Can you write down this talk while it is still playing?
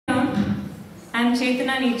I'm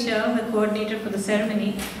Chaitana Nichal, the coordinator for the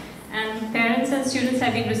ceremony, and parents and students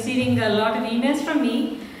have been receiving a lot of emails from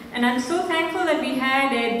me, and I'm so thankful that we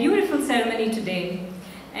had a beautiful ceremony today.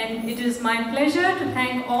 And it is my pleasure to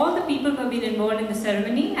thank all the people who have been involved in the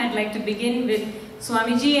ceremony. I'd like to begin with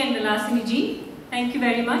Swamiji and Vilasini ji. Thank you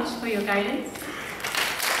very much for your guidance.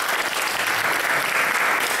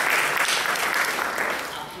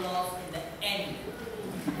 Applause in the end.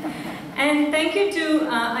 And thank you to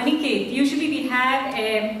Aniket. Usually we have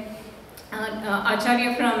a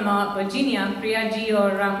Acharya from Virginia, Priya ji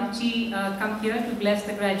or Rahul ji come here to bless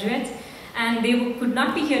the graduates, and they could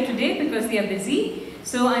not be here today because they are busy.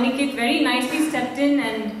 So Aniket very nicely stepped in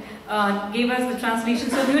and gave us the translation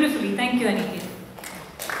so beautifully. Thank you, Aniket.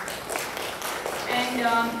 And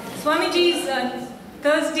Swamiji's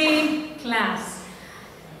Thursday class.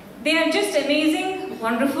 They are just amazing,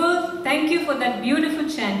 wonderful. Thank you for that beautiful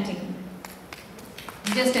chanting.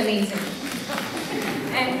 Just amazing.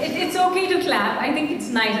 And it's okay to clap. I think it's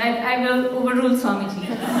nice. I will overrule Swamiji.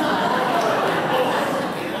 If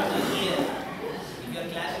you are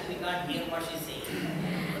clapping, we can't hear what she's saying.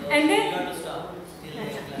 And then, you have to stop.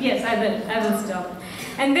 Yes, I will stop.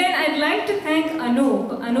 And then I'd like to thank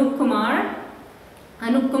Anup Kumar.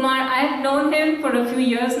 Anup Kumar, I have known him for a few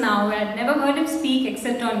years now. I had never heard him speak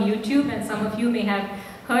except on YouTube, and some of you may have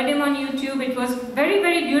heard him on YouTube. It was very,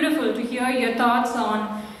 very beautiful to hear your thoughts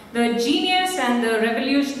on the genius and the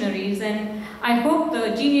revolutionaries, and I hope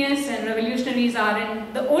the genius and revolutionaries are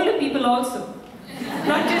in the older people also,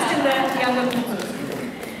 not just in the younger people.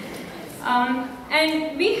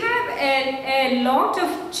 And we have a lot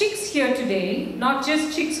of chicks here today, not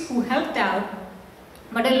just chicks who helped out,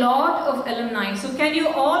 but a lot of alumni. So can you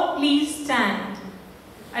all please stand?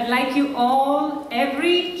 I'd like you all,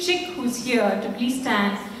 every chick who's here, to please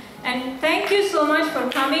stand. And thank you so much for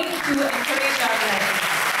coming to encourage our graduates.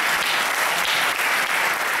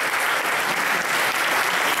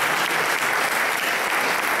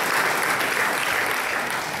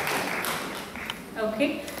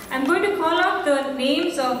 Okay, I'm going to call out the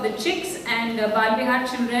names of the chicks and Bal Vihar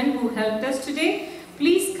children who helped us today.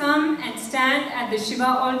 Please come and stand at the Shiva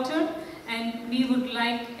altar, and we would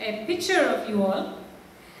like a picture of you all.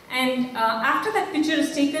 And after that picture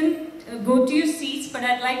is taken, go to your seats, but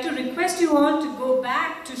I'd like to request you all to go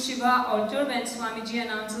back to Shiva altar when Swamiji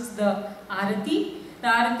announces the Arati. The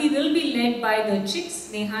Arati will be led by the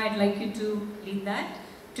chicks. Neha, I'd like you to lead that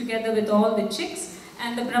together with all the chicks.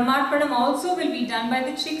 And the Brahmarpanam also will be done by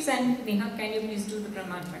the chicks. And Neha, can you please do the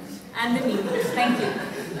Brahmarpanam? And the meetings. Thank you.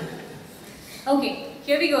 Okay,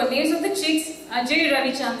 here we go. Names of the chicks: Ajay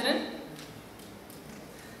Ravichandran,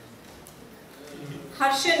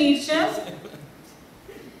 Harsha Nirchal,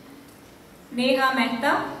 Neha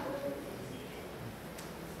Mehta,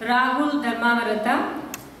 Rahul Dharmavarata,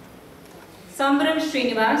 Sambram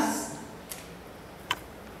Srinivas,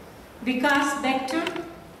 Vikas Bector,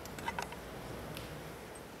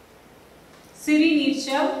 Siri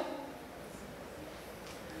Nirchal,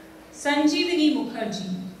 Sanjeevani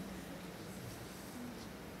Mukherjee.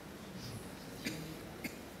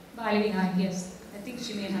 Bal Vihar, yes. I think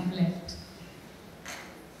she may have left.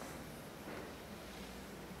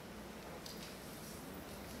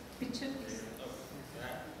 Picture, please.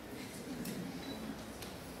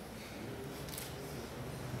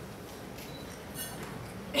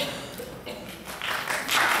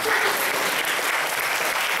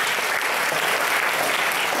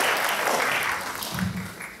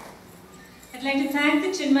 I'd like to thank the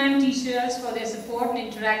Chinmaya teachers for their support in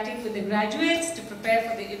interacting with the graduates to prepare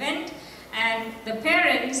for the event, and the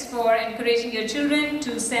parents for encouraging your children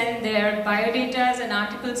to send their biodatas and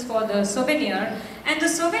articles for the souvenir. And the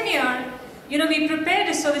souvenir, you know, we prepared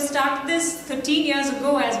it, so we started this 13 years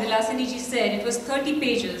ago, as Vilasini ji said. It was 30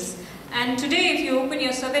 pages. And today, if you open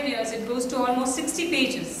your souvenirs, it goes to almost 60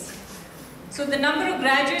 pages. So the number of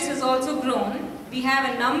graduates has also grown. We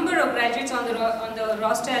have a number of graduates on the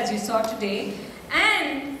roster, as you saw today.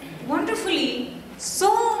 And wonderfully,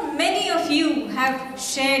 so many of you have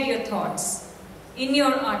shared your thoughts in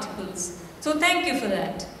your articles. So thank you for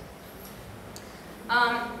that.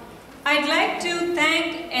 I'd like to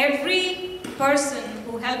thank every person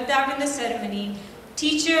who helped out in the ceremony.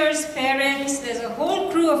 Teachers, parents, there's a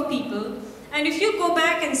whole crew of people. And if you go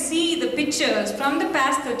back and see the pictures from the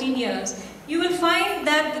past 13 years, you will find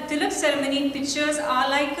that the Tilak ceremony pictures are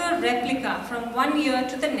like a replica from one year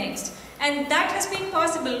to the next. And that has been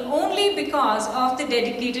possible only because of the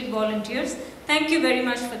dedicated volunteers. Thank you very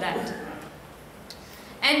much for that.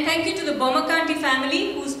 And thank you to the Bomakanti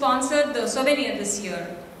family who sponsored the souvenir this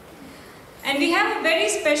year. And we have a very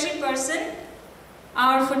special person,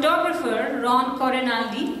 our photographer, Ron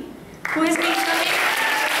Corinaldi. who has been coming.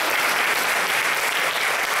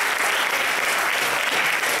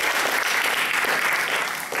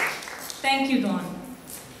 Thank you, Dawn.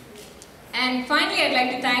 And finally, I'd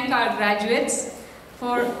like to thank our graduates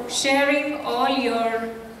for sharing all your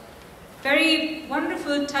very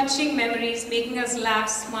wonderful, touching memories, making us laugh,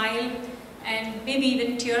 smile, and maybe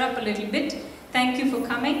even tear up a little bit. Thank you for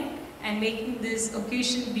coming and making this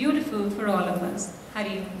occasion beautiful for all of us.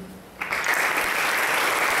 Hari Om.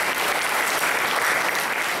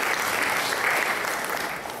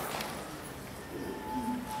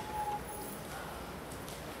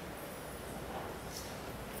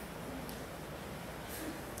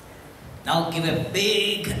 Now give a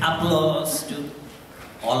big applause to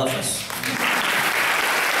all of us.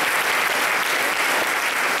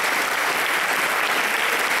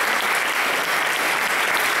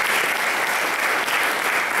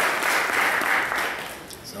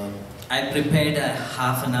 So I prepared a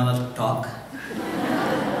half-an-hour talk.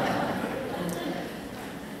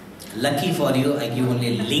 Lucky for you, I give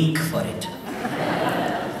only a link for it.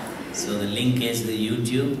 So the link is the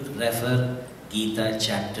YouTube, refer Gita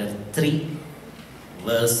chapter 3,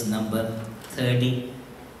 verse number 30,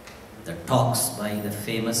 the talks by the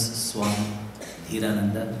famous Swami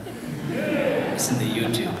Dhirananda. It's in the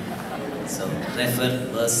YouTube. So refer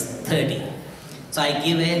verse 30. So I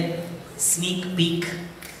give a sneak peek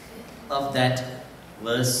of that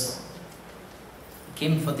verse.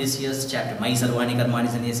 Came for this year's chapter. Mai sarvani karmani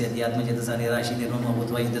sanyasya adhyatma chetasani rashi nirmama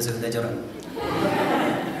bhutva yuddhasya jara.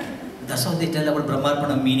 That's how they tell about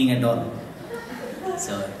Brahmarpana meaning and all.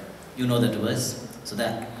 So, you know that verse. So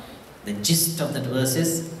the gist of that verse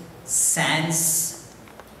is sans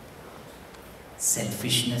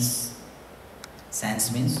selfishness.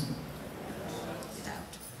 Sans means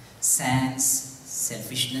without. Sans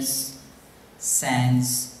selfishness.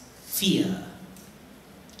 Sans fear.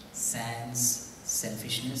 Sans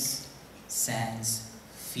selfishness. Sans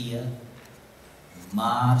fear.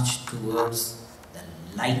 March towards the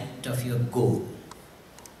light of your goal.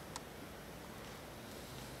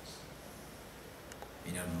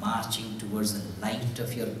 When you're marching towards the light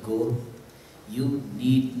of your goal, you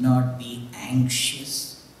need not be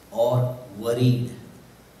anxious or worried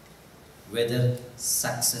whether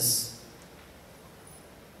success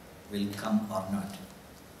will come or not.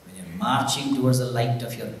 When you're marching towards the light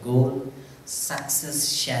of your goal,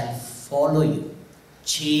 success shall follow you,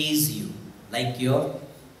 chase you, like your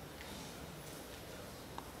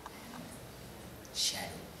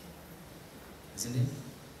shadow. Isn't it?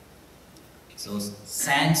 So,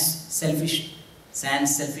 sans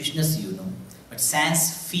selfishness, you know, but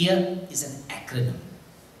sans fear is an acronym.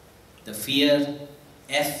 The fear,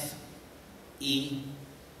 F-E-A-R,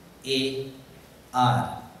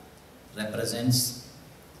 represents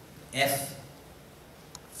F,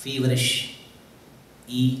 feverish,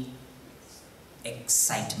 E,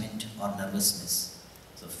 excitement or nervousness.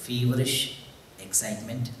 So, feverish,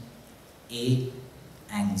 excitement, A,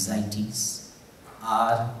 anxieties,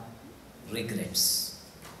 R, regrets.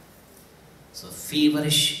 So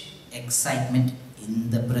feverish excitement in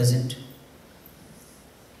the present,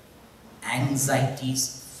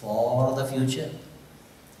 anxieties for the future,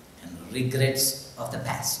 and regrets of the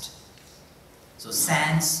past. So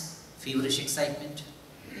sans feverish excitement,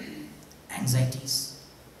 anxieties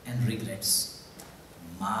and regrets,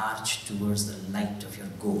 march towards the light of your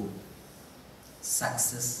goal.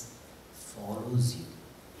 Success follows you.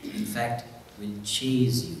 In fact, will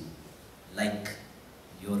chase you like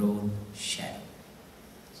your own shadow.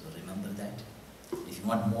 So remember that. If you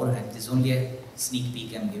want more, this is only a sneak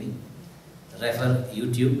peek I am giving. Refer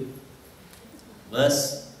YouTube,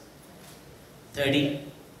 verse 30,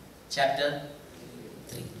 chapter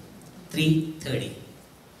 3. 3:30.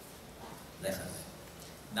 Refer.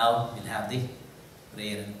 Now we'll have the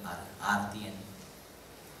prayer and Aarti, and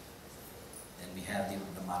then we have the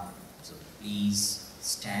Brahma. So please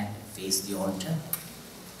stand and face the altar.